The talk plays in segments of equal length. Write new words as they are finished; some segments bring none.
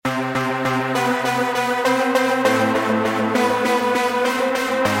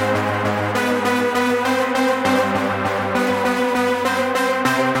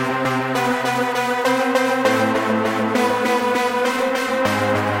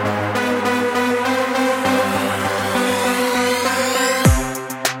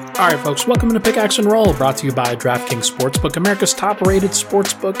Alright folks, welcome to Pickaxe and Roll, brought to you by DraftKings Sportsbook, America's top-rated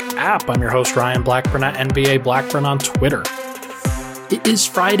sportsbook app. I'm your host Ryan Blackburn at NBA Blackburn on Twitter. It is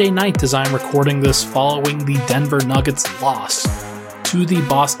Friday night as I'm recording this following the Denver Nuggets loss to the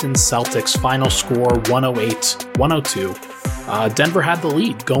Boston Celtics, final score 108-102. Denver had the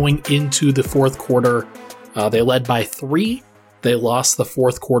lead going into the fourth quarter. They led by 3. They lost the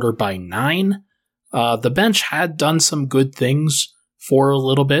fourth quarter by 9. The bench had done some good things for a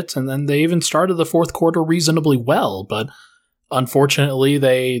little bit, and then they even started the fourth quarter reasonably well, but unfortunately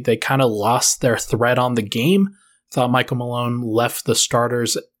they kind of lost their thread on the game. Thought Michael Malone left the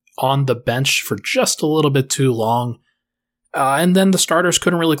starters on the bench for just a little bit too long, and then the starters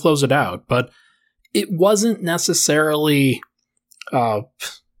couldn't really close it out, but it wasn't necessarily one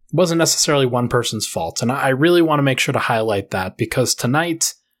person's fault, and I really want to make sure to highlight that, because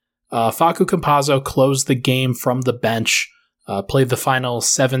tonight Facu Campazzo closed the game from the bench, played the final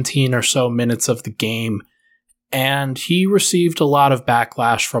 17 or so minutes of the game, and he received a lot of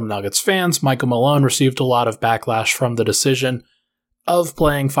backlash from Nuggets fans. Michael Malone received a lot of backlash from the decision of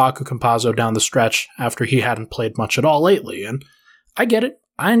playing Facu Campazzo down the stretch after he hadn't played much at all lately, and I get it.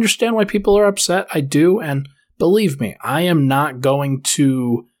 I understand why people are upset. I do, and believe me, I am not going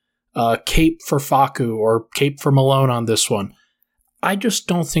to cape for Facu or cape for Malone on this one. I just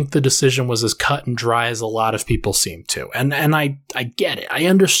don't think the decision was as cut and dry as a lot of people seem to. And I get it. I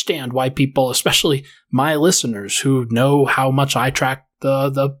understand why people, especially my listeners who know how much I track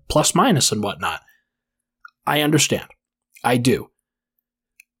the plus minus and whatnot. I understand. I do.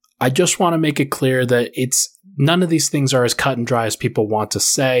 I just want to make it clear that none of these things are as cut and dry as people want to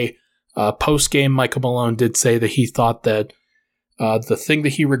say. Post-game, Michael Malone did say that he thought that the thing that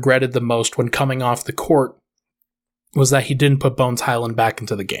he regretted the most when coming off the court was that he didn't put Bones Hyland back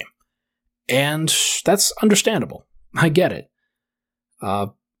into the game. And that's understandable. I get it.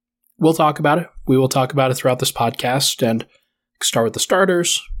 We'll talk about it. We will talk about it throughout this podcast, and start with the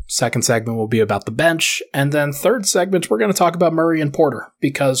starters. Second segment will be about the bench. And then third segment, we're going to talk about Murray and Porter,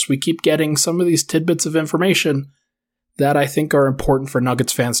 because we keep getting some of these tidbits of information that I think are important for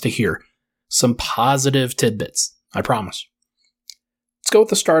Nuggets fans to hear. Some positive tidbits, I promise. Let's go with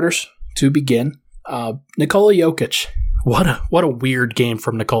the starters to begin. Nikola Jokić. What a weird game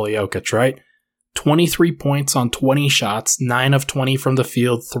from Nikola Jokić, right? 23 points on 20 shots, 9 of 20 from the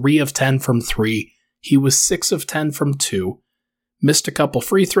field, 3 of 10 from 3. He was 6 of 10 from 2. Missed a couple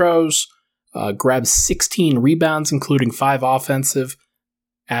free throws, grabbed 16 rebounds, including 5 offensive,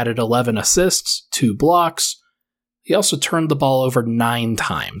 added 11 assists, 2 blocks. He also turned the ball over 9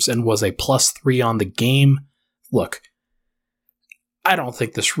 times and was a +3 on the game. Look, I don't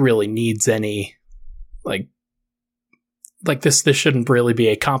think this really needs any this shouldn't really be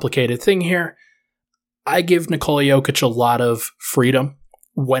a complicated thing here. I give Nikola Jokić a lot of freedom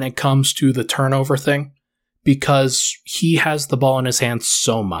when it comes to the turnover thing, because he has the ball in his hands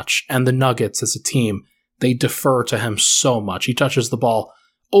so much, and the Nuggets as a team, they defer to him so much. He touches the ball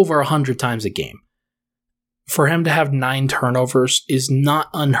over 100 times a game. For him to have 9 turnovers is not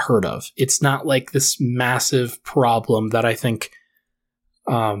unheard of. It's not like this massive problem that I think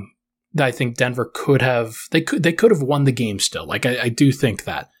Denver could have. They could have won the game still. I do think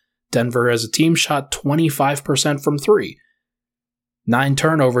that Denver as a team shot 25% from 3. 9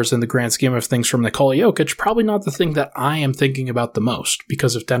 turnovers in the grand scheme of things from Nikola Jokić, probably not the thing that I am thinking about the most,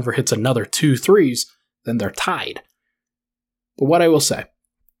 because if Denver hits another 2 threes, then they're tied. But what I will say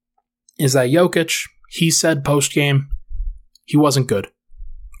is that Jokić, he said post-game he wasn't good,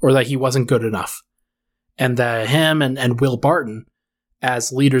 or that he wasn't good enough, and that him and Will Barton,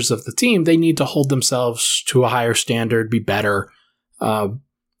 as leaders of the team, they need to hold themselves to a higher standard, be better. And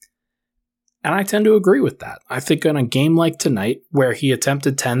I tend to agree with that. I think on a game like tonight, where he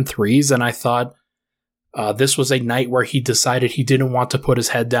attempted 10 threes, and I thought this was a night where he decided he didn't want to put his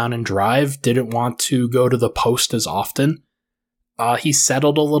head down and drive, didn't want to go to the post as often. He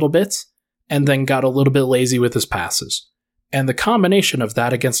settled a little bit, and then got a little bit lazy with his passes. And the combination of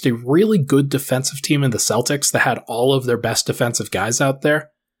that against a really good defensive team in the Celtics that had all of their best defensive guys out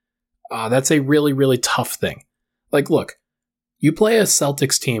there, that's a really, really tough thing. Look, you play a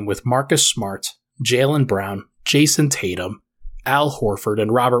Celtics team with Marcus Smart, Jaylen Brown, Jason Tatum, Al Horford,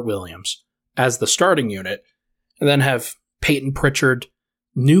 and Robert Williams as the starting unit, and then have Peyton Pritchard,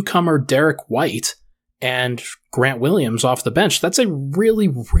 newcomer Derek White, and Grant Williams off the bench. That's a really,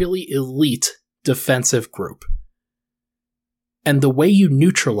 really elite defensive group. And the way you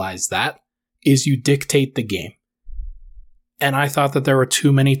neutralize that is you dictate the game. And I thought that there were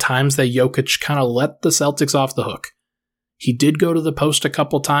too many times that Jokić kind of let the Celtics off the hook. He did go to the post a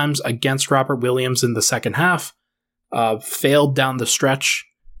couple times against Robert Williams in the second half, failed down the stretch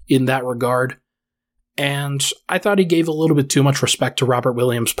in that regard. And I thought he gave a little bit too much respect to Robert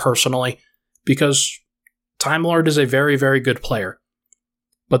Williams personally, because Time Lord is a very, very good player.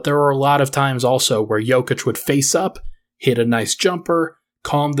 But there were a lot of times also where Jokić would face up, hit a nice jumper,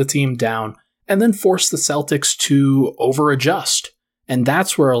 calm the team down, and then force the Celtics to over-adjust. And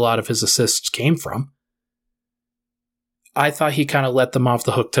that's where a lot of his assists came from. I thought he kind of let them off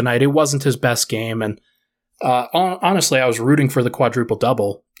the hook tonight. It wasn't his best game, and honestly, I was rooting for the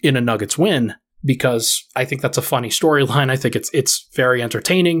quadruple-double in a Nuggets win, because I think that's a funny storyline. I think it's very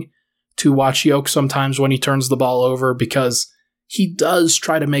entertaining to watch Jokić sometimes when he turns the ball over, because he does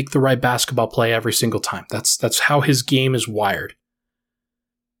try to make the right basketball play every single time. That's how his game is wired.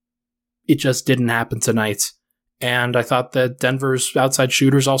 It just didn't happen tonight, and I thought that Denver's outside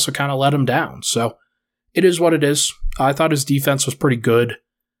shooters also kind of let him down. So it is what it is. I thought his defense was pretty good.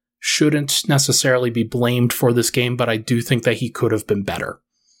 Shouldn't necessarily be blamed for this game, but I do think that he could have been better.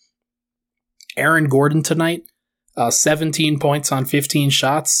 Aaron Gordon tonight, 17 points on 15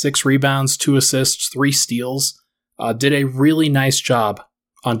 shots, 6 rebounds, 2 assists, 3 steals. Did a really nice job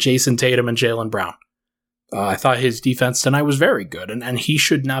on Jason Tatum and Jaylen Brown. I thought his defense tonight was very good, and he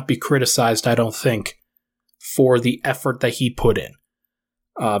should not be criticized, I don't think, for the effort that he put in.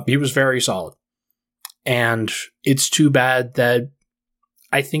 He was very solid. And it's too bad that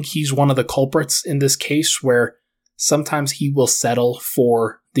I think he's one of the culprits in this case, where sometimes he will settle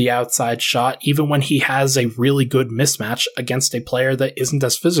for the outside shot, even when he has a really good mismatch against a player that isn't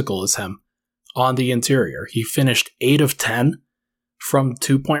as physical as him on the interior. He finished 8 of 10 from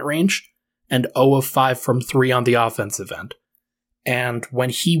 2-point range and 0 of 5 from 3 on the offensive end. And when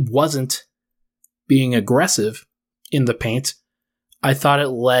he wasn't being aggressive in the paint, I thought it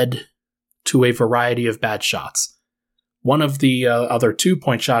led to a variety of bad shots. One of the other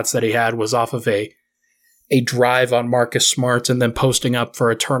 2-point shots that he had was off of a drive on Marcus Smart and then posting up for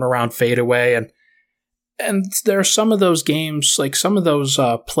a turnaround fadeaway. And there are some of those games, like some of those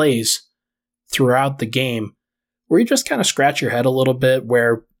plays throughout the game, where you just kind of scratch your head a little bit,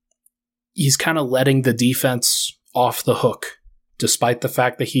 where he's kind of letting the defense off the hook, despite the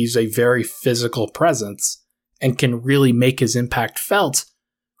fact that he's a very physical presence and can really make his impact felt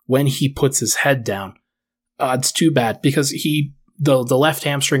when he puts his head down. It's too bad, because the left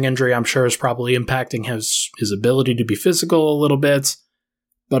hamstring injury, I'm sure, is probably impacting his ability to be physical a little bit.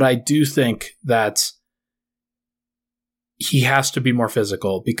 But I do think that he has to be more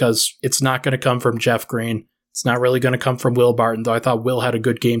physical, because it's not going to come from Jeff Green. It's not really going to come from Will Barton, though I thought Will had a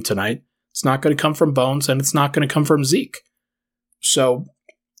good game tonight. It's not going to come from Bones, and it's not going to come from Zeke. So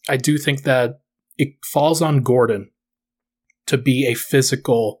I do think that it falls on Gordon to be a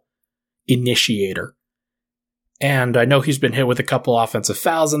physical initiator. And I know he's been hit with a couple offensive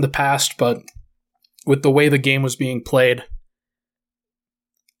fouls in the past, but with the way the game was being played,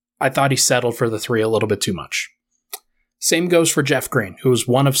 I thought he settled for the 3 a little bit too much. Same goes for Jeff Green, who was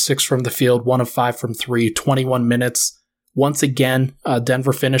 1 of 6 from the field, 1 of 5 from 3, 21 minutes. Once again,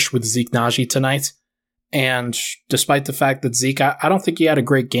 Denver finished with Zeke Naji tonight. And despite the fact that Zeke, I don't think he had a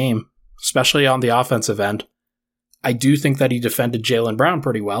great game, especially on the offensive end. I do think that he defended Jaylen Brown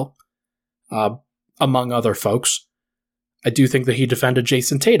pretty well, among other folks. I do think that he defended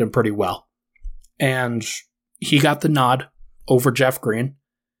Jason Tatum pretty well. And he got the nod over Jeff Green.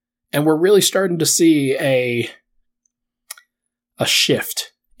 And we're really starting to see a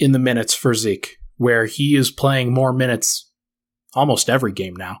shift in the minutes for Zeke, where he is playing more minutes almost every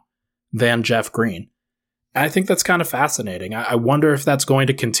game now than Jeff Green. And I think that's kind of fascinating. I wonder if that's going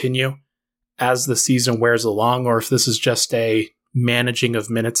to continue as the season wears along, or if this is just a managing of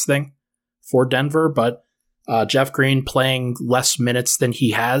minutes thing for Denver. But Jeff Green playing less minutes than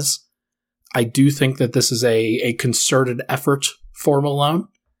he has, I do think that this is a concerted effort for Malone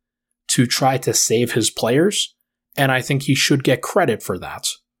to try to save his players, and I think he should get credit for that.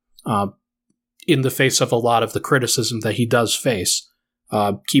 In the face of a lot of the criticism that he does face,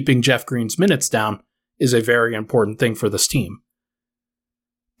 keeping Jeff Green's minutes down is a very important thing for this team.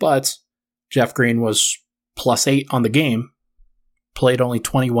 But Jeff Green was +8 on the game, played only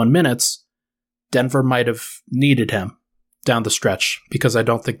 21 minutes. Denver might have needed him down the stretch, because I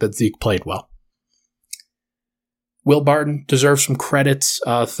don't think that Zeke played well. Will Barton deserves some credit.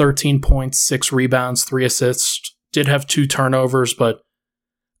 13 points, 6 rebounds, 3 assists. Did have 2 turnovers, but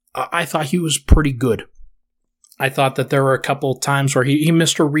I thought he was pretty good. I thought that there were a couple times where he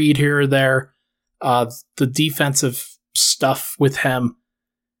missed a read here or there. The defensive stuff with him,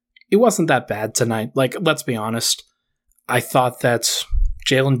 it wasn't that bad tonight. Like, let's be honest. I thought that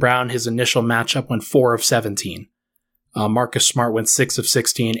Jaylen Brown, his initial matchup, went 4 of 17. Marcus Smart went 6 of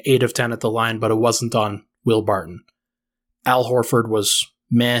 16, 8 of 10 at the line, but it wasn't on Will Barton. Al Horford was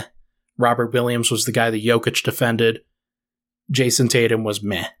meh. Robert Williams was the guy that Jokić defended. Jason Tatum was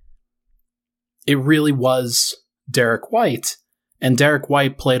meh. It really was Derek White, and Derek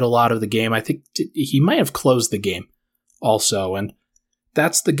White played a lot of the game. I think he might have closed the game also, and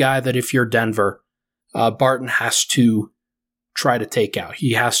that's the guy that if you're Denver, Barton has to try to take out.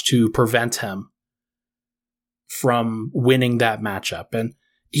 He has to prevent him from winning that matchup, and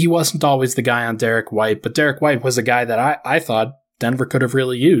he wasn't always the guy on Derek White, but Derek White was a guy that I thought Denver could have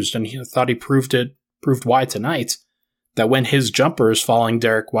really used, and he thought he proved why tonight, that when his jumper is falling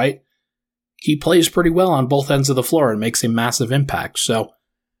Derek White, he plays pretty well on both ends of the floor and makes a massive impact. So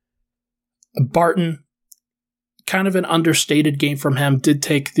Barton, kind of an understated game from him, did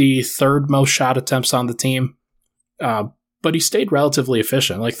take the third most shot attempts on the team, but he stayed relatively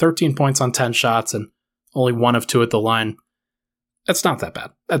efficient, like 13 points on 10 shots and only 1 of 2 at the line. That's not that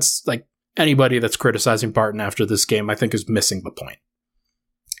bad. That's like anybody that's criticizing Barton after this game, I think, is missing the point.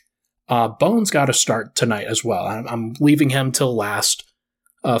 Bones got to start tonight as well. I'm leaving him till last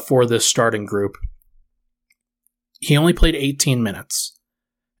for this starting group. He only played 18 minutes.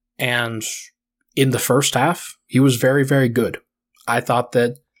 And in the first half, he was very, very good. I thought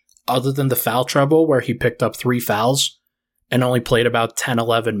that other than the foul trouble where he picked up 3 fouls and only played about 10,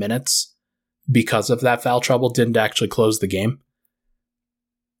 11 minutes because of that foul trouble, didn't actually close the game.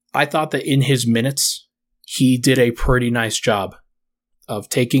 I thought that in his minutes, he did a pretty nice job of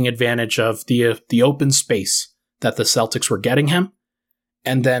taking advantage of the open space that the Celtics were getting him,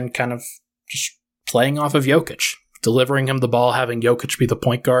 and then kind of just playing off of Jokić, delivering him the ball, having Jokić be the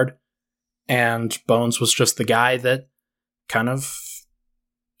point guard, and Bones was just the guy that kind of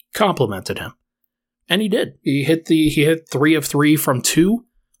complimented him. And he did. He hit 3 of 3 from 2,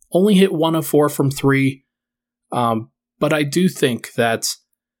 only hit 1 of 4 from 3. But I do think that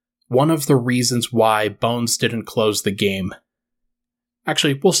one of the reasons why Bones didn't close the game,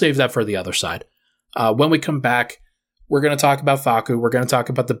 actually, we'll save that for the other side. When we come back, we're going to talk about Facu. We're going to talk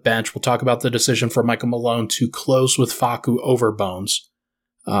about the bench. We'll talk about the decision for Michael Malone to close with Facu over Bones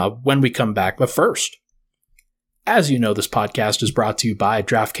when we come back. But first, as you know, this podcast is brought to you by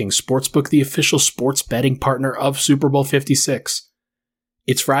DraftKings Sportsbook, the official sports betting partner of Super Bowl 56.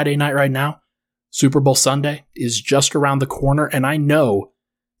 It's Friday night right now. Super Bowl Sunday is just around the corner, and I know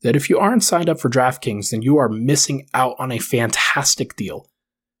that if you aren't signed up for DraftKings, then you are missing out on a fantastic deal,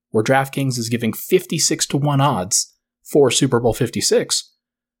 where DraftKings is giving 56-1 odds for Super Bowl 56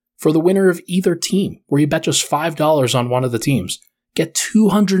 for the winner of either team, where you bet just $5 on one of the teams. Get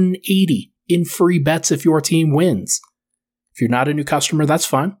 $280 in free bets if your team wins. If you're not a new customer, that's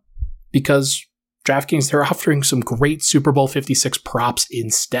fine, because DraftKings, they're offering some great Super Bowl 56 props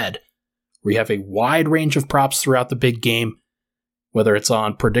instead. We have a wide range of props throughout the big game, whether it's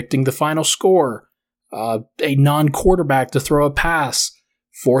on predicting the final score, a non-quarterback to throw a pass,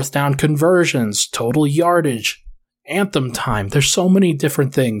 4th down conversions, total yardage, anthem time. There's so many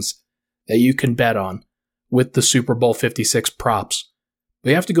different things that you can bet on with the Super Bowl 56 props. But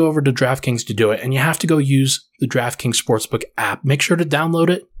you have to go over to DraftKings to do it, and you have to go use the DraftKings Sportsbook app. Make sure to download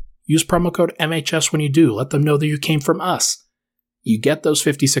it. Use promo code MHS when you do. Let them know that you came from us. You get those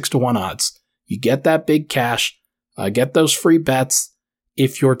 56-1 odds. You get that big cash. Get those free bets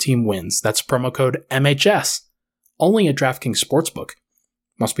if your team wins. That's promo code MHS. Only at DraftKings Sportsbook.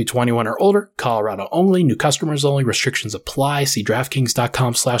 Must be 21 or older. Colorado only. New customers only. Restrictions apply. See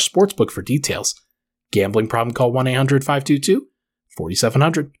DraftKings.com/sportsbook for details. Gambling problem? Call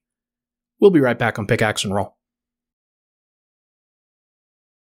 1-800-522-4700. We'll be right back on Pickaxe and Roll.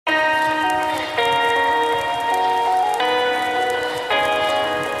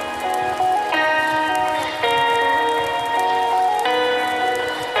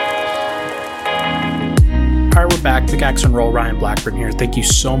 Back, Pickaxe and Roll, Ryan Blackburn here. Thank you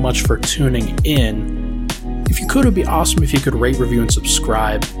so much for tuning in. If you could, it would be awesome if you could rate, review, and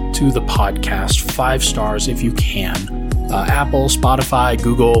subscribe to the podcast. 5 stars if you can. Apple, Spotify,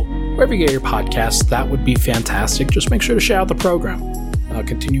 Google, wherever you get your podcasts, that would be fantastic. Just make sure to share out the program.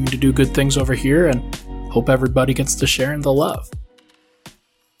 Continuing to do good things over here, and hope everybody gets to share in the love.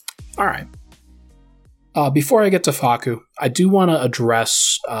 All right. Before I get to Facu, I do want to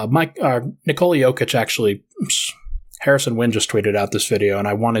address Nikola Jokić. Actually, Harrison Wynn just tweeted out this video, and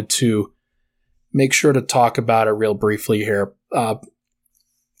I wanted to make sure to talk about it real briefly here.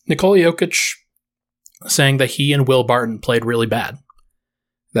 Nikola Jokić saying that he and Will Barton played really bad,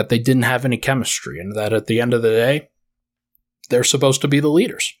 that they didn't have any chemistry, and that at the end of the day, they're supposed to be the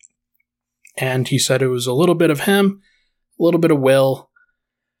leaders. And he said it was a little bit of him, a little bit of Will,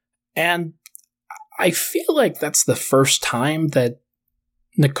 and I feel like that's the first time that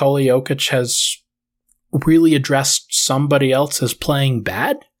Nikola Jokić has really addressed somebody else is playing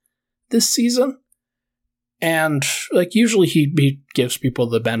bad this season. And like usually he gives people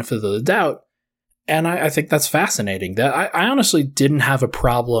the benefit of the doubt. And I think that's fascinating. That I honestly didn't have a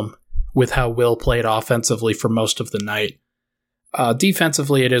problem with how Will played offensively for most of the night.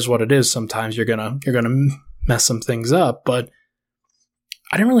 Defensively, it is what it is. Sometimes you're gonna mess some things up, but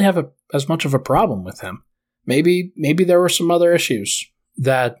I didn't really have as much of a problem with him. Maybe there were some other issues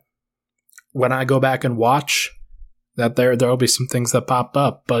that when I go back and watch, that there'll be some things that pop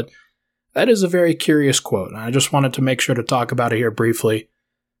up. But that is a very curious quote, and I just wanted to make sure to talk about it here briefly.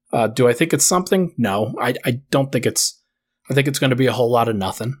 Do I think it's something? No, I don't think it's. I think it's going to be a whole lot of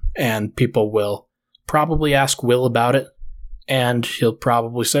nothing, and people will probably ask Will about it, and he'll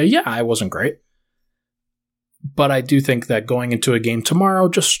probably say, "Yeah, I wasn't great." But I do think that going into a game tomorrow,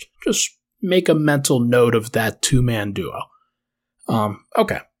 just make a mental note of that two-man duo.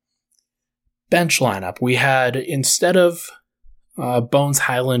 Okay. Bench lineup. We had, instead of Bones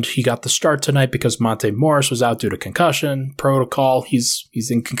Highland, he got the start tonight because Monte Morris was out due to concussion protocol. He's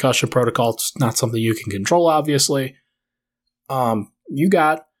in concussion protocol. It's not something you can control, obviously. You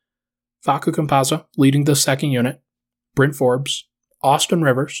got Facu Campazzo leading the second unit, Bryn Forbes, Austin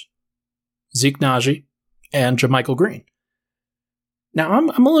Rivers, Zeke Naji, and JaMychal Green. Now,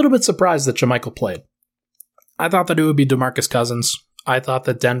 I'm a little bit surprised that JaMychal played. I thought that it would be DeMarcus Cousins. I thought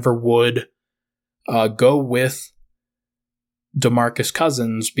that Denver would go with DeMarcus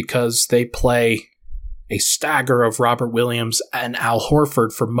Cousins because they play a stagger of Robert Williams and Al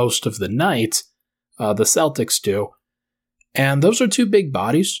Horford for most of the night. The Celtics do. And those are two big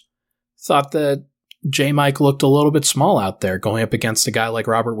bodies. Thought that J-Mike looked a little bit small out there going up against a guy like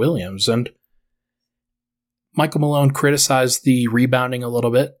Robert Williams. And Michael Malone criticized the rebounding a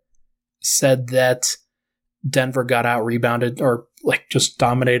little bit, said that Denver got out rebounded or like just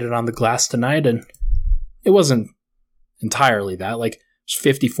dominated on the glass tonight, and it wasn't entirely that. Like it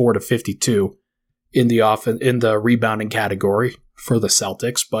was 54-52 in the rebounding category for the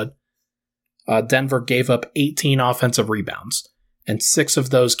Celtics, but Denver gave up 18 offensive rebounds, and 6 of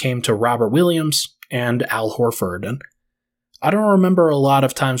those came to Robert Williams and Al Horford. And I don't remember a lot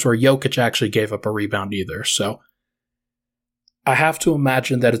of times where Jokić actually gave up a rebound either, so I have to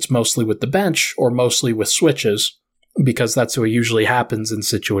imagine that it's mostly with the bench or mostly with switches, because that's what usually happens in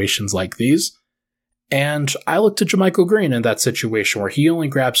situations like these. And I look to JaMychal Green in that situation where he only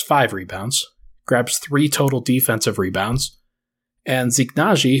grabs 5 rebounds, grabs 3 total defensive rebounds, and Zeke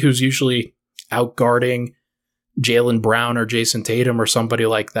Naji, who's usually out guarding Jaylen Brown or Jason Tatum or somebody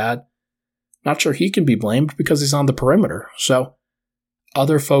like that, not sure he can be blamed because he's on the perimeter. So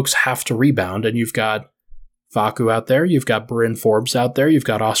other folks have to rebound, and you've got Facu out there, you've got Bryn Forbes out there, you've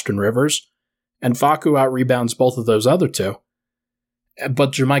got Austin Rivers, and Facu out-rebounds both of those other 2.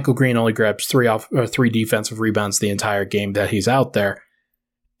 But JaMychal Green only grabs 3 defensive rebounds the entire game that he's out there,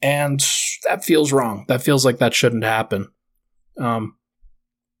 and that feels wrong. That feels like that shouldn't happen. Thought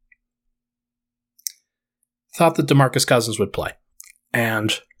that DeMarcus Cousins would play,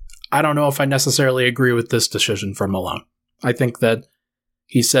 and I don't know if I necessarily agree with this decision from Malone. I think that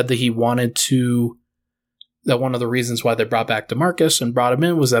he said that he wanted to, that one of the reasons why they brought back DeMarcus and brought him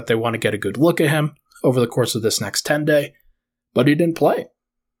in was that they want to get a good look at him over the course of this next 10-day, but he didn't play.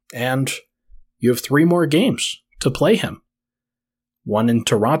 And you have 3 more games to play him. One in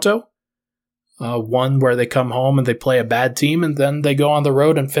Toronto, one where they come home and they play a bad team, and then they go on the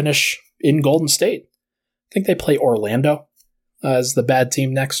road and finish in Golden State. I think they play Orlando as the bad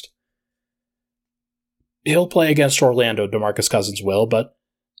team next. He'll play against Orlando, DeMarcus Cousins will, but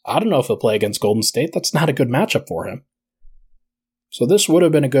I don't know if he'll play against Golden State. That's not a good matchup for him. So this would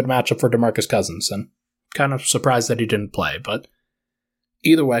have been a good matchup for DeMarcus Cousins, and kind of surprised that he didn't play. But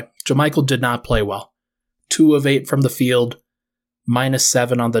either way, JaMychal did not play well. 2 of 8 from the field,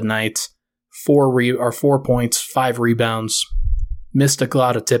 -7 on the night, 4 points, 5 rebounds, missed a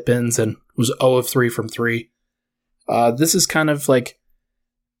lot of tip-ins, and was 0 of 3 from 3. This is kind of like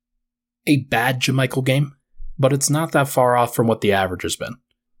a bad JaMychal game, but it's not that far off from what the average has been.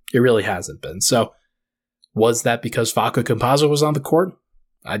 It really hasn't been. So, was that because Facu Campazzo was on the court?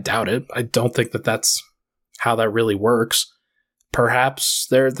 I doubt it. I don't think that that's how that really works. Perhaps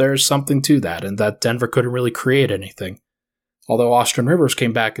there's something to that, and that Denver couldn't really create anything. Although Austin Rivers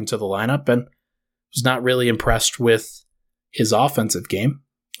came back into the lineup and was not really impressed with his offensive game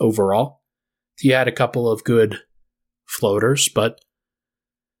overall. He had a couple of good floaters, but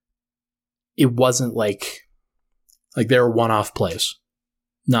it wasn't like they were one-off plays.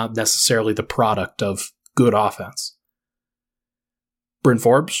 Not necessarily the product of good offense. Bryn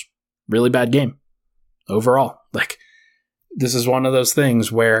Forbes, really bad game overall. Like, this is one of those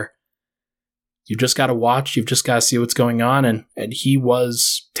things where You just got to watch. You've just got to see what's going on. And he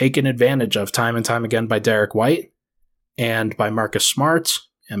was taken advantage of time and time again by Derek White and by Marcus Smart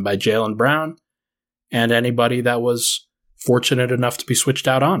and by Jaylen Brown and anybody that was fortunate enough to be switched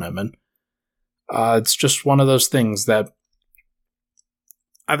out on him. And it's just one of those things that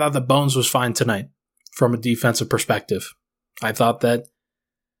I thought that Bones was fine tonight from a defensive perspective. I thought that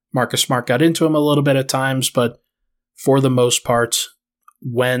Marcus Smart got into him a little bit at times, but for the most part,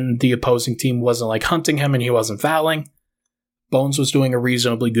 when the opposing team wasn't like hunting him and he wasn't fouling, Bones was doing a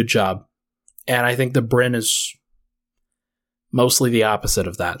reasonably good job. And I think the Bryn is mostly the opposite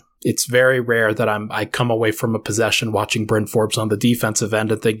of that. It's very rare that I come away from a possession watching Bryn Forbes on the defensive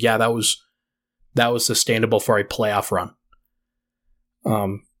end and think, yeah, that was sustainable for a playoff run.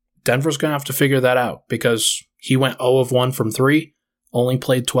 Denver's going to have to figure that out because he went 0 of 1 from 3, only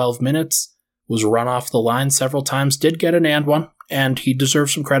played 12 minutes, was run off the line several times, did get an and one, and he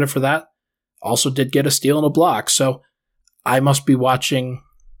deserves some credit for that. Also did get a steal and a block, so I must be watching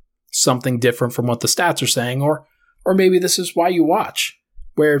something different from what the stats are saying, or maybe this is why you watch,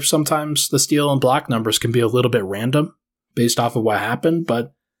 where sometimes the steal and block numbers can be a little bit random based off of what happened,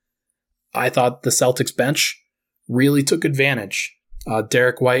 but I thought the Celtics bench really took advantage.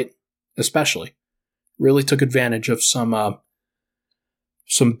 Derek White, especially, really took advantage of some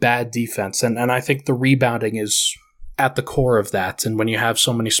bad defense. And I think the rebounding is at the core of that. And when you have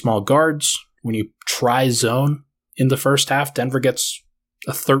so many small guards, when you try zone in the first half, Denver gets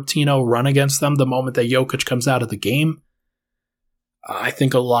a 13-0 run against them the moment that Jokić comes out of the game. I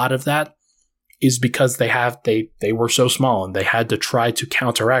think a lot of that is because they were so small and they had to try to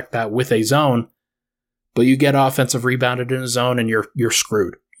counteract that with a zone. But you get offensive rebounded in a zone and you're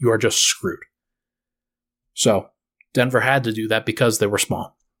screwed. You are just screwed. So Denver had to do that because they were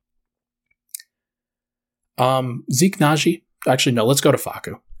small. Zeke Naji. Actually, no, let's go to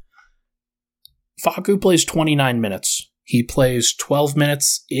Facu. Facu plays 29 minutes. He plays 12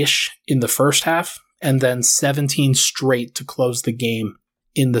 minutes-ish in the first half and then 17 straight to close the game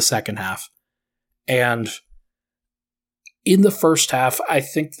in the second half. And in the first half, I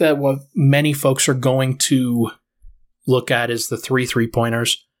think that what many folks are going to look at is the 3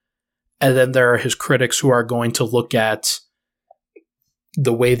 3-pointers. And then there are his critics who are going to look at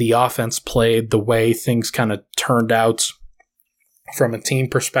the way the offense played, the way things kind of turned out from a team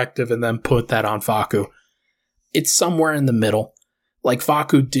perspective, and then put that on Facu. It's somewhere in the middle. Like,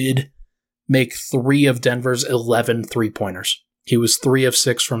 Facu did make 3 of Denver's 11 3-pointers. He was 3 of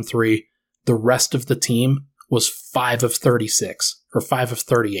 6 from 3. The rest of the team was 5 of 36, or 5 of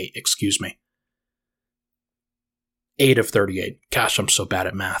 38, excuse me. 8 of 38. Gosh, I'm so bad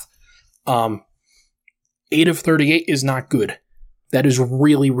at math. 8 of 38 is not good. That is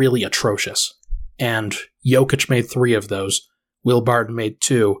really, really atrocious. And Jokić made 3 of those. Will Barton made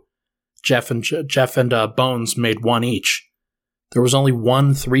 2. Jeff and Bones made 1 each. There was only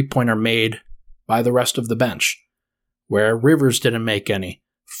 1 3-pointer made by the rest of the bench, where Rivers didn't make any.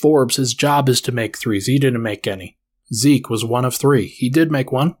 Forbes, his job is to make 3s. He didn't make any. Zeke was 1 of 3. He did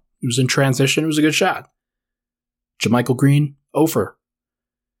make 1. He was in transition. It was a good shot. Jamichael Green, 0.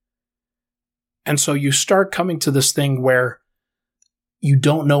 And so you start coming to this thing where you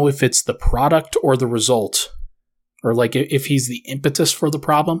don't know if it's the product or the result, or like if he's the impetus for the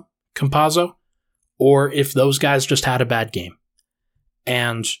problem, Campazzo, or if those guys just had a bad game.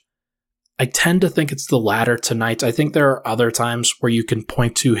 And I tend to think it's the latter tonight. I think there are other times where you can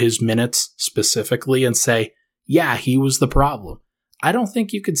point to his minutes specifically and say, yeah, he was the problem. I don't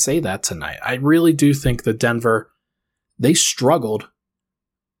think you could say that tonight. I really do think that Denver, they struggled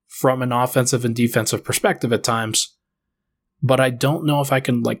from an offensive and defensive perspective at times, but I don't know if I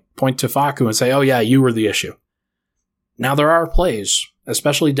can point to Facu and say, oh yeah, you were the issue. Now there are plays,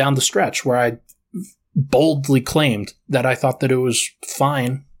 especially down the stretch, where I boldly claimed that I thought that it was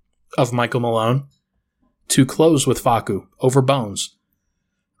fine of Michael Malone to close with Facu over Bones.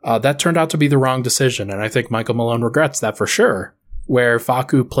 That turned out to be the wrong decision, and I think Michael Malone regrets that for sure, where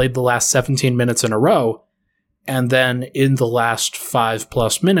Facu played the last 17 minutes in a row, and then in the last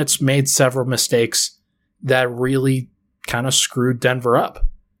 5+ minutes made several mistakes that really kind of screwed Denver up.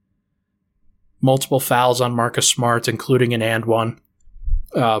 Multiple fouls on Marcus Smart, including an and one.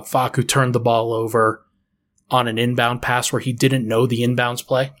 Facu turned the ball over on an inbound pass where he didn't know the inbounds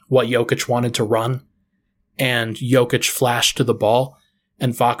play, what Jokić wanted to run, and Jokić flashed to the ball,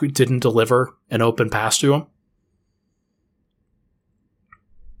 and Facu didn't deliver an open pass to him.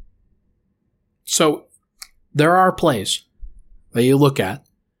 So there are plays that you look at,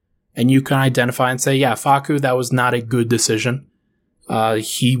 and you can identify and say, yeah, Facu, that was not a good decision.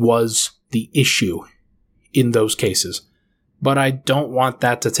 He was the issue in those cases. But I don't want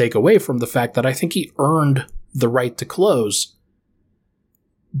that to take away from the fact that I think he earned the right to close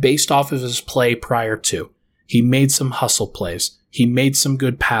based off of his play prior to. He made some hustle plays. He made some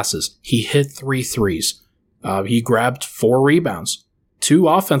good passes. He hit 3 threes. He grabbed 4 rebounds. 2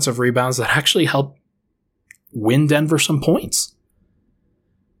 offensive rebounds that actually helped win Denver some points.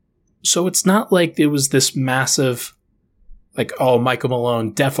 So it's not like it was this massive, like, oh, Michael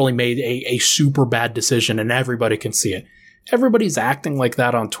Malone definitely made a super bad decision and everybody can see it. Everybody's acting like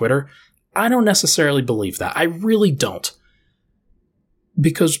that on Twitter. I don't necessarily believe that. I really don't.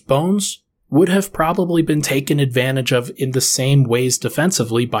 Because Bones would have probably been taken advantage of in the same ways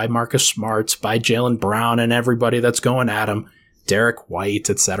defensively by Marcus Smart, by Jaylen Brown, and everybody that's going at him, Derek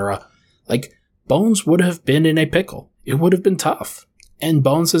White, etc. Like, Bones would have been in a pickle. It would have been tough. And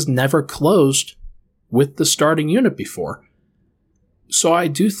Bones has never closed with the starting unit before. So I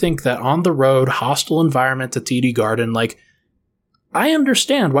do think that on the road, hostile environment at TD Garden, like, I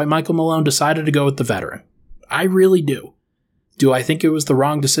understand why Michael Malone decided to go with the veteran. I really do. Do I think it was the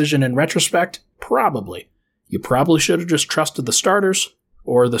wrong decision in retrospect? Probably. You probably should have just trusted the starters,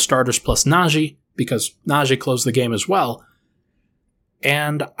 or the starters plus Najee, because Najee closed the game as well.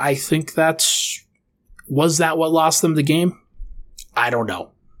 And I think was that what lost them the game? I don't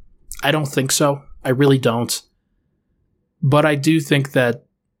know. I don't think so. I really don't. But I do think that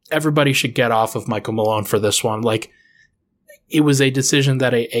everybody should get off of Michael Malone for this one. Like, it was a decision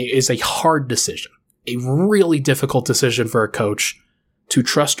that is a hard decision, a really difficult decision for a coach to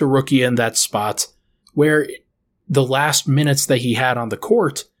trust a rookie in that spot where the last minutes that he had on the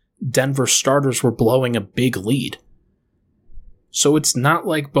court, Denver starters were blowing a big lead. So it's not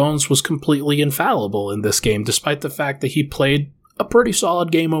like Bones was completely infallible in this game, despite the fact that he played a pretty solid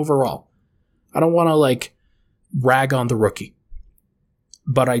game overall. I don't want to, rag on the rookie.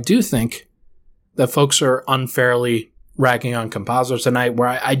 But I do think that folks are unfairly ragging on Campazzo tonight, where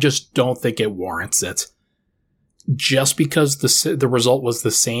I just don't think it warrants it. Just because the result was the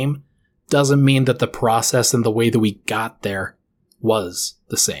same doesn't mean that the process and the way that we got there was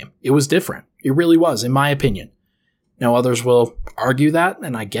the same. It was different. It really was, in my opinion. Now, others will argue that,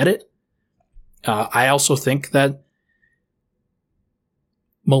 and I get it. I also think that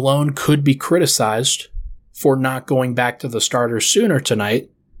Malone could be criticized for not going back to the starters sooner tonight,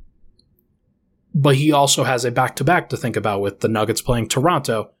 but he also has a back-to-back to think about with the Nuggets playing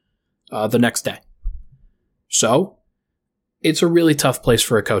Toronto the next day. So, it's a really tough place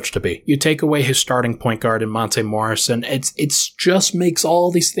for a coach to be. You take away his starting point guard in Monte Morris, and it's just makes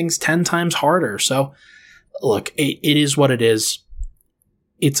all these things 10 times harder. So, look, it is what it is.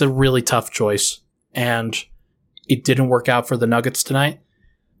 It's a really tough choice, and it didn't work out for the Nuggets tonight.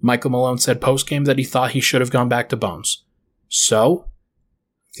 Michael Malone said post-game that he thought he should have gone back to Bones. So,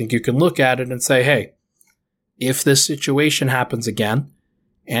 I think you can look at it and say, hey, if this situation happens again,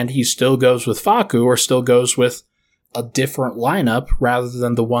 and he still goes with Facu or still goes with a different lineup rather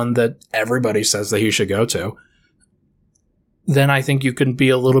than the one that everybody says that he should go to, then I think you can be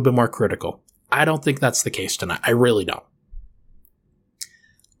a little bit more critical. I don't think that's the case tonight. I really don't.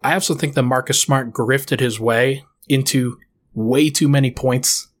 I also think that Marcus Smart grifted his way into way too many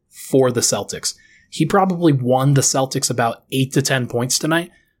points for the Celtics. He probably won the Celtics about 8 to 10 points tonight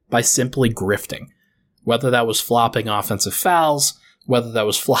by simply grifting. Whether that was flopping offensive fouls, whether that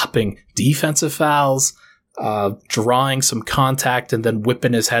was flopping defensive fouls, drawing some contact and then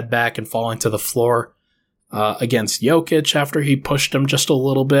whipping his head back and falling to the floor against Jokić after he pushed him just a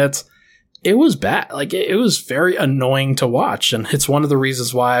little bit. It was bad. It was very annoying to watch, and it's one of the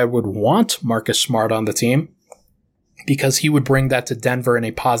reasons why I would want Marcus Smart on the team, because he would bring that to Denver in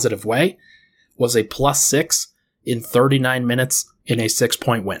a positive way. Was a +6 in 39 minutes in a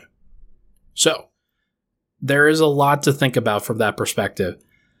 6-point win. So, there is a lot to think about from that perspective.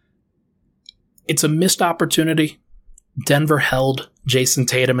 It's a missed opportunity. Denver held Jason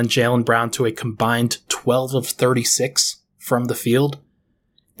Tatum and Jaylen Brown to a combined 12 of 36 from the field.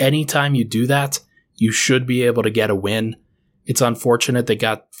 Anytime you do that, you should be able to get a win. It's unfortunate they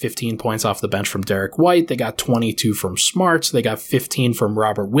got 15 points off the bench from Derek White. They got 22 from Smart. They got 15 from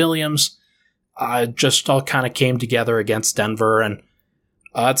Robert Williams. Just all kind of came together against Denver, and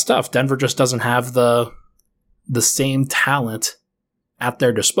it's tough. Denver just doesn't have the same talent at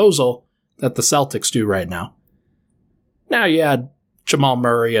their disposal that the Celtics do right now. Now you add Jamal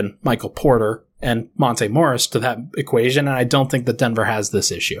Murray and Michael Porter and Monte Morris to that equation, and I don't think that Denver has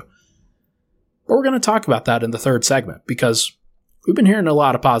this issue. But we're going to talk about that in the third segment, because we've been hearing a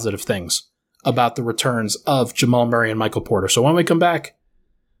lot of positive things about the returns of Jamal Murray and Michael Porter. So when we come back,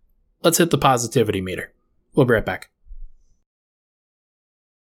 let's hit the positivity meter. We'll be right back.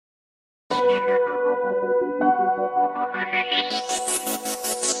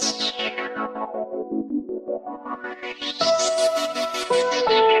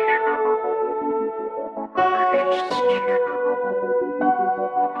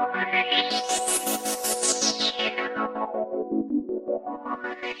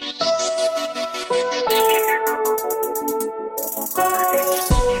 All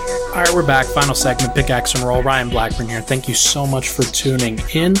right, we're back. Final segment, Pickaxe and Roll. Ryan Blackburn here. Thank you so much for tuning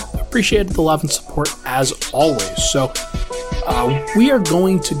in. Appreciate the love and support as always. So we are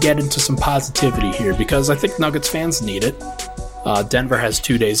going to get into some positivity here because I think Nuggets fans need it. Denver has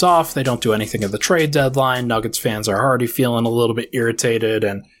 2 days off. They don't do anything at the trade deadline. Nuggets fans are already feeling a little bit irritated,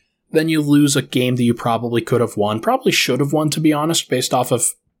 and then you lose a game that you probably could have won, probably should have won, to be honest, based off of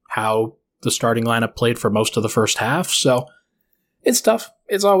how the starting lineup played for most of the first half. So it's tough.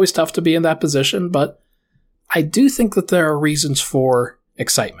 It's always tough to be in that position, but I do think that there are reasons for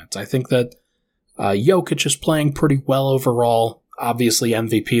excitement. I think that Jokić is playing pretty well overall, obviously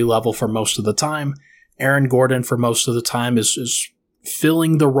MVP level for most of the time. Aaron Gordon for most of the time is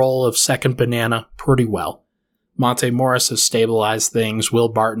filling the role of second banana pretty well. Monte Morris has stabilized things. Will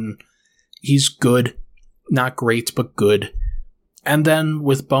Barton, he's good. Not great, but good. And then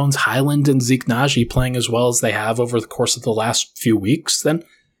with Bones Highland and Zeke Naji playing as well as they have over the course of the last few weeks, then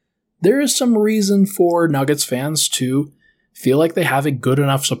there is some reason for Nuggets fans to feel like they have a good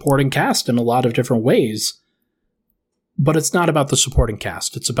enough supporting cast in a lot of different ways. But it's not about the supporting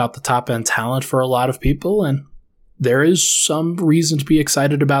cast. It's about the top-end talent for a lot of people, and there is some reason to be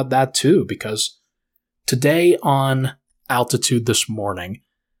excited about that too, because today on Altitude this morning,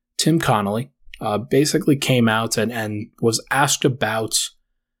 Tim Connolly basically came out and was asked about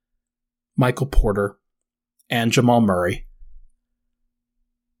Michael Porter and Jamal Murray.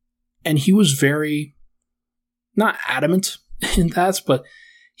 And he was very, not adamant in that, but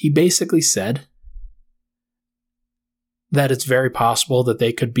he basically said that it's very possible that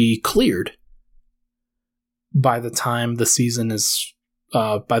they could be cleared by the time the season is,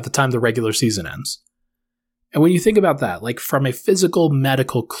 by the time the regular season ends. And when you think about that, like from a physical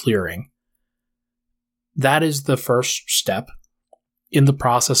medical clearing, that is the first step in the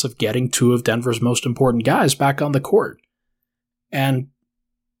process of getting two of Denver's most important guys back on the court. And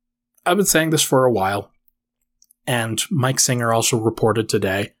I've been saying this for a while, and Mike Singer also reported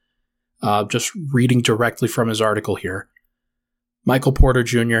today, just reading directly from his article here, Michael Porter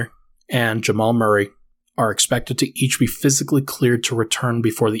Jr. and Jamal Murray are expected to each be physically cleared to return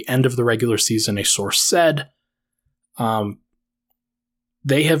before the end of the regular season, a source said.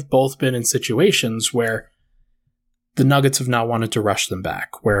 They have both been in situations where the Nuggets have not wanted to rush them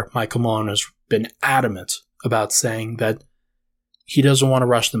back, where Michael Malone has been adamant about saying that he doesn't want to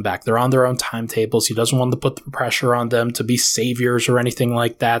rush them back. They're on their own timetables. He doesn't want to put the pressure on them to be saviors or anything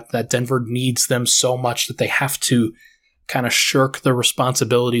like that, that Denver needs them so much that they have to kind of shirk the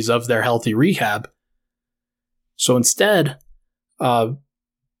responsibilities of their healthy rehab. So instead,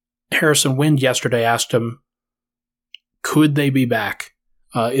 Harrison Wind yesterday asked him, could they be back?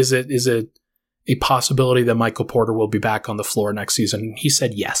 Is it a possibility that Michael Porter will be back on the floor next season? And he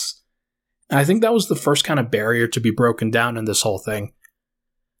said yes. And I think that was the first kind of barrier to be broken down in this whole thing.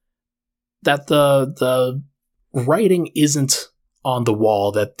 That the writing isn't on the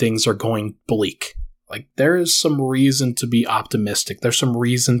wall that things are going bleak. Like, there is some reason to be optimistic. There's some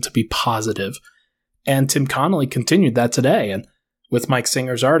reason to be positive. And Tim Connolly continued that today. And with Mike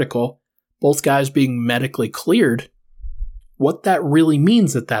Singer's article, both guys being medically cleared, what that really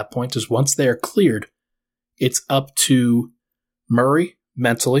means at that point is once they are cleared, it's up to Murray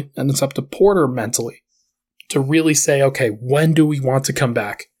mentally, and it's up to Porter mentally to really say, okay, when do we want to come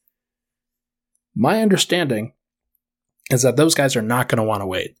back? My understanding is that those guys are not going to want to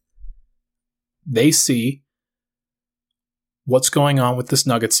wait. They see what's going on with this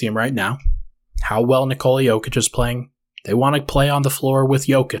Nuggets team right now, how well Nikola Jokić is playing. They want to play on the floor with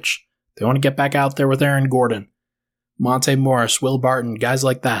Jokić. They want to get back out there with Aaron Gordon, Monte Morris, Will Barton, guys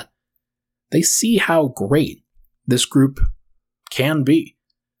like that. They see how great this group can be.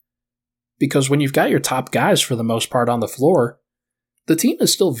 Because when you've got your top guys for the most part on the floor, the team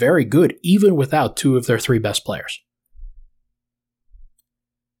is still very good, even without two of their three best players.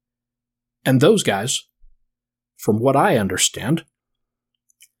 And those guys, from what I understand,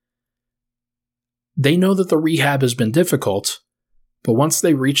 they know that the rehab has been difficult, but once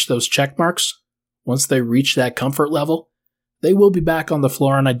they reach those check marks, once they reach that comfort level, they will be back on the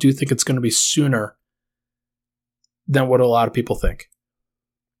floor, and I do think it's going to be sooner than what a lot of people think.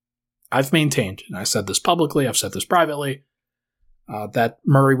 I've maintained, and I said this publicly, I've said this privately, that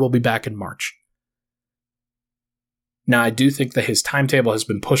Murray will be back in March. Now, I do think that his timetable has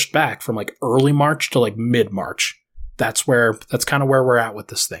been pushed back from like early March to like mid-March. That's kind of where we're at with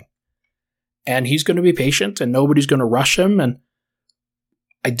this thing. And he's going to be patient, and nobody's going to rush him, and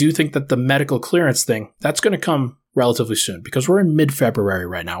I do think that the medical clearance thing, that's going to come relatively soon, because we're in mid-February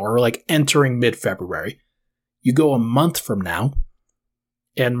right now. We're like entering mid-February. You go a month from now,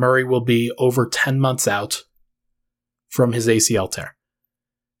 and Murray will be over 10 months out from his ACL tear.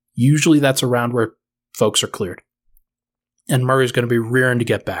 Usually that's around where folks are cleared. And Murray's going to be rearing to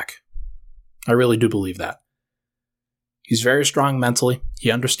get back. I really do believe that. He's very strong mentally.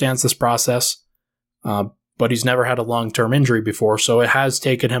 He understands this process, but he's never had a long-term injury before, so it has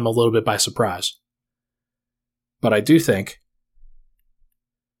taken him a little bit by surprise. But I do think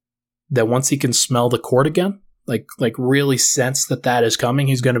that once he can smell the court again, like really sense that is coming,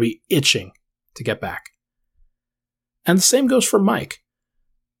 he's going to be itching to get back. And the same goes for Mike.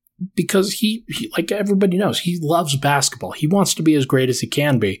 Because he, like everybody knows, he loves basketball. He wants to be as great as he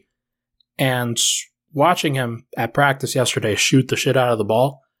can be. And watching him at practice yesterday shoot the shit out of the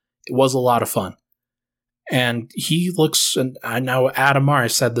ball, it was a lot of fun. And he looks, and I know Adam Murray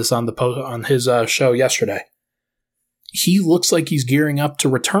said this on his show yesterday, he looks like he's gearing up to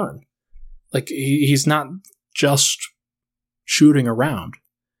return. Like he's not just shooting around.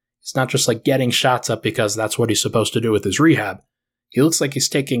 It's not just like getting shots up because that's what he's supposed to do with his rehab. He looks like he's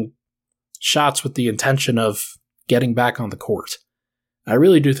taking shots with the intention of getting back on the court. I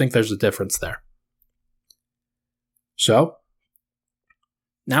really do think there's a difference there. So,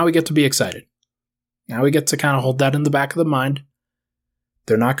 now we get to be excited. Now we get to kind of hold that in the back of the mind.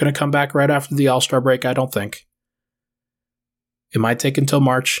 They're not going to come back right after the All-Star break, I don't think. It might take until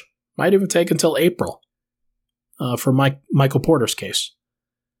March. Might even take until April for Michael Porter's case.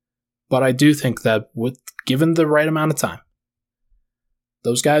 But I do think that given the right amount of time,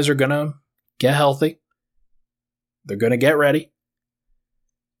 those guys are going to get healthy. They're going to get ready.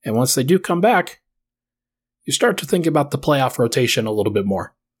 And once they do come back, you start to think about the playoff rotation a little bit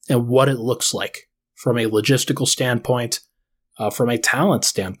more and what it looks like from a logistical standpoint, from a talent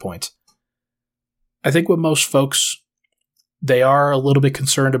standpoint. I think with most folks, they are a little bit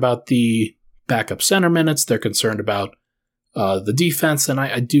concerned about the backup center minutes. They're concerned about the defense, and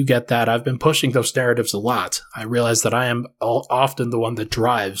I do get that. I've been pushing those narratives a lot. I realize that I am often the one that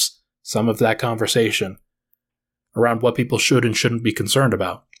drives some of that conversation around what people should and shouldn't be concerned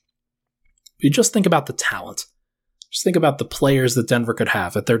about. But you just think about the talent. Just think about the players that Denver could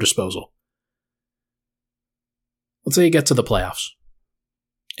have at their disposal. Let's say you get to the playoffs,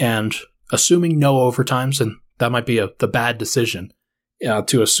 and assuming no overtimes, and that might be the bad decision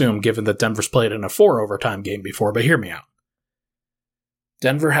to assume given that Denver's played in a 4-overtime game before, but hear me out.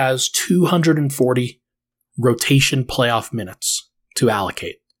 Denver has 240 rotation playoff minutes to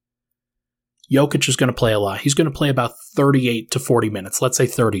allocate. Jokić is going to play a lot. He's going to play about 38 to 40 minutes. Let's say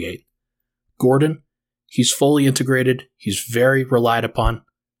 38. Gordon, he's fully integrated. He's very relied upon.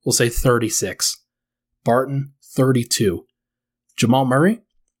 We'll say 36. Barton, 32. Jamal Murray,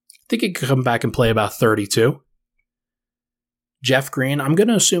 I think he could come back and play about 32. Jeff Green, I'm going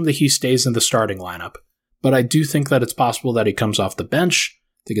to assume that he stays in the starting lineup. But I do think that it's possible that he comes off the bench.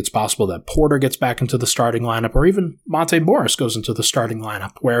 I think it's possible that Porter gets back into the starting lineup, or even Monte Morris goes into the starting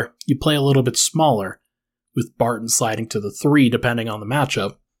lineup, where you play a little bit smaller, with Barton sliding to the 3 depending on the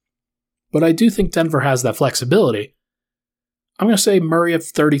matchup. But I do think Denver has that flexibility. I'm going to say Murray at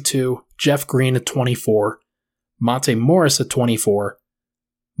 32, Jeff Green at 24, Monte Morris at 24,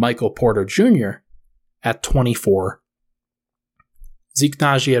 Michael Porter Jr. at 24, Zeke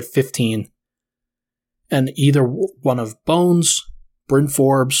Naji at 15, and either one of Bones, Bryn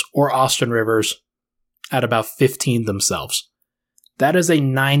Forbes, or Austin Rivers at about 15 themselves. That is a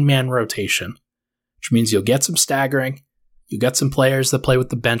 9-man rotation, which means you'll get some staggering, you'll get some players that play with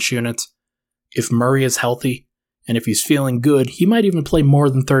the bench unit. If Murray is healthy, and if he's feeling good, he might even play more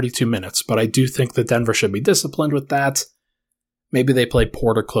than 32 minutes, but I do think that Denver should be disciplined with that. Maybe they play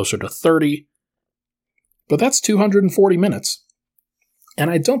Porter closer to 30, but that's 240 minutes. And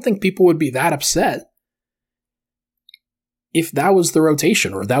I don't think people would be that upset if that was the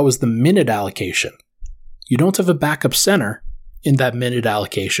rotation or that was the minute allocation. You don't have a backup center in that minute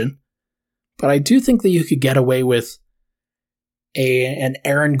allocation, but I do think that you could get away with an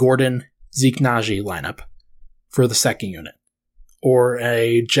Aaron Gordon, Zeke Naji lineup for the second unit, or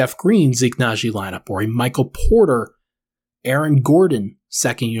a Jeff Green, Zeke Naji lineup, or a Michael Porter, Aaron Gordon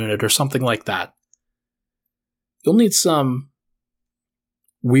second unit, or something like that. You'll need some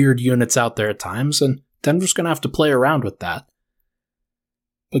weird units out there at times, and Denver's going to have to play around with that.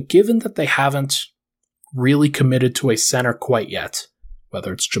 But given that they haven't really committed to a center quite yet,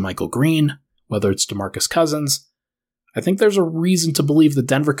 whether it's JaMychal Green, whether it's DeMarcus Cousins, I think there's a reason to believe that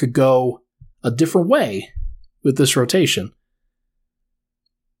Denver could go a different way with this rotation.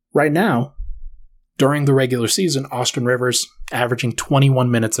 Right now, during the regular season, Austin Rivers averaging 21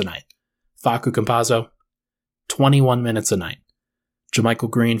 minutes a night. Facu Campazzo, 21 minutes a night.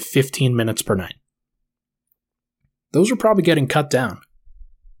 JaMychal Green, 15 minutes per night. Those are probably getting cut down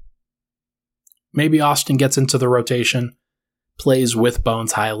Maybe Austin gets into the rotation, plays with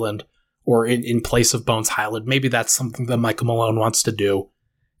Bones Highland, or in place of Bones Highland. Maybe that's something that Michael Malone wants to do.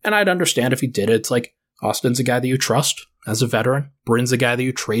 And I'd understand if he did it. It's like, Austin's a guy that you trust as a veteran. Bryn's a guy that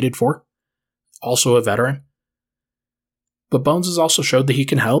you traded for, also a veteran. But Bones has also showed that he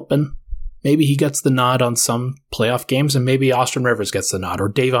can help, and maybe he gets the nod on some playoff games, and maybe Austin Rivers gets the nod, or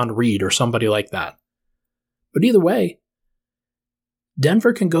Davon Reed, or somebody like that. But either way,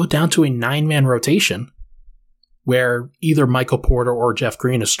 Denver can go down to a 9-man rotation where either Michael Porter or Jeff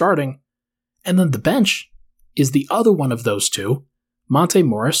Green is starting, and then the bench is the other one of those two, Monte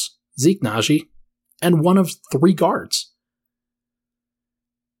Morris, Zeke Naji, and one of 3 guards.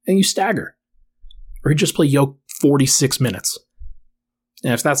 And you stagger. Or you just play Jokić 46 minutes.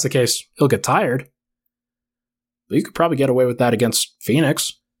 And if that's the case, he'll get tired. But you could probably get away with that against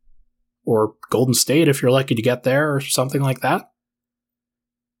Phoenix. Or Golden State if you're lucky to get there, or something like that.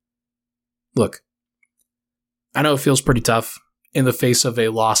 Look, I know it feels pretty tough in the face of a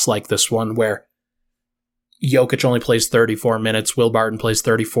loss like this one, where Jokić only plays 34 minutes, Will Barton plays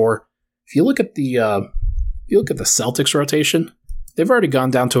 34. If you look at the Celtics rotation, they've already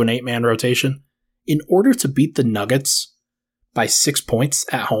gone down to an 8-man rotation. In order to beat the Nuggets by 6 points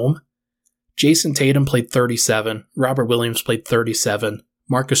at home, Jason Tatum played 37, Robert Williams played 37,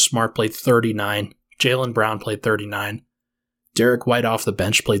 Marcus Smart played 39, Jaylen Brown played 39, Derek White off the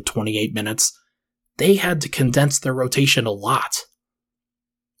bench played 28 minutes. They had to condense their rotation a lot.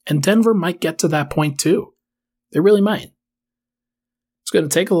 And Denver might get to that point too. They really might. It's going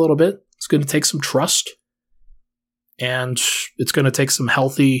to take a little bit. It's going to take some trust. And it's going to take some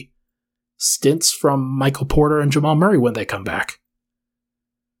healthy stints from Michael Porter and Jamal Murray when they come back.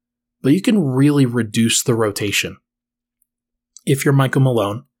 But you can really reduce the rotation if you're Michael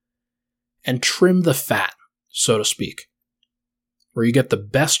Malone and trim the fat, so to speak, where you get the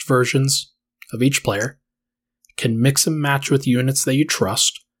best versions of each player, can mix and match with units that you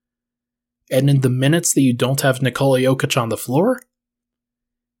trust, and in the minutes that you don't have Nikola Jokić on the floor,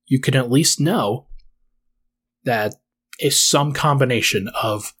 you can at least know that is some combination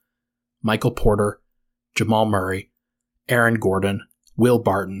of Michael Porter, Jamal Murray, Aaron Gordon, Will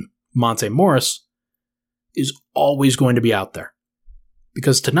Barton, Monte Morris is always going to be out there.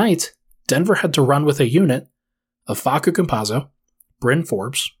 Because tonight, Denver had to run with a unit of Facu Campazzo, Bryn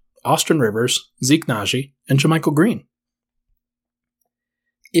Forbes, Austin Rivers, Zeke Naji, and JaMychal Green.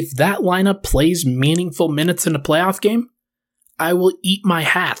 If that lineup plays meaningful minutes in a playoff game, I will eat my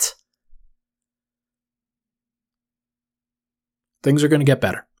hat. Things are going to get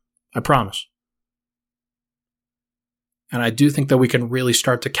better. I promise. And I do think that we can really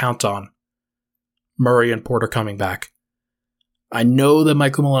start to count on Murray and Porter coming back. I know that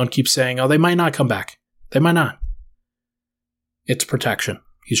Michael Malone keeps saying, oh, they might not come back. They might not. It's protection.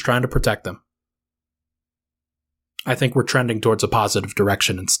 He's trying to protect them. I think we're trending towards a positive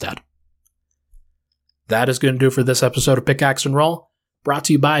direction instead. That is going to do it for this episode of Pickaxe and Roll, brought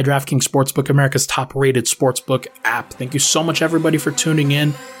to you by DraftKings Sportsbook, America's top-rated sportsbook app. Thank you so much, everybody, for tuning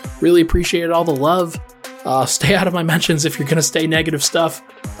in. Really appreciate all the love. Stay out of my mentions if you're going to say negative stuff,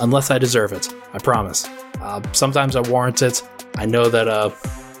 unless I deserve it. I promise. Sometimes I warrant it. I know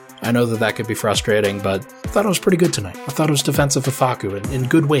that could be frustrating, but I thought it was pretty good tonight. I thought it was defensive of Facu in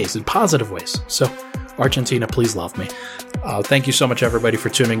good ways, in positive ways. So, Argentina, please love me. Thank you so much, everybody, for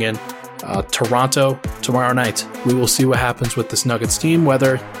tuning in. Toronto, tomorrow night. We will see what happens with this Nuggets team,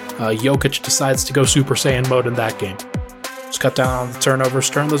 whether Jokić decides to go Super Saiyan mode in that game. Just cut down on the turnovers,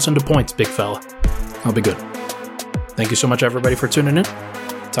 turn those into points, big fella. I'll be good. Thank you so much, everybody, for tuning in.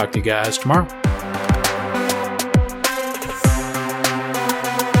 Talk to you guys tomorrow.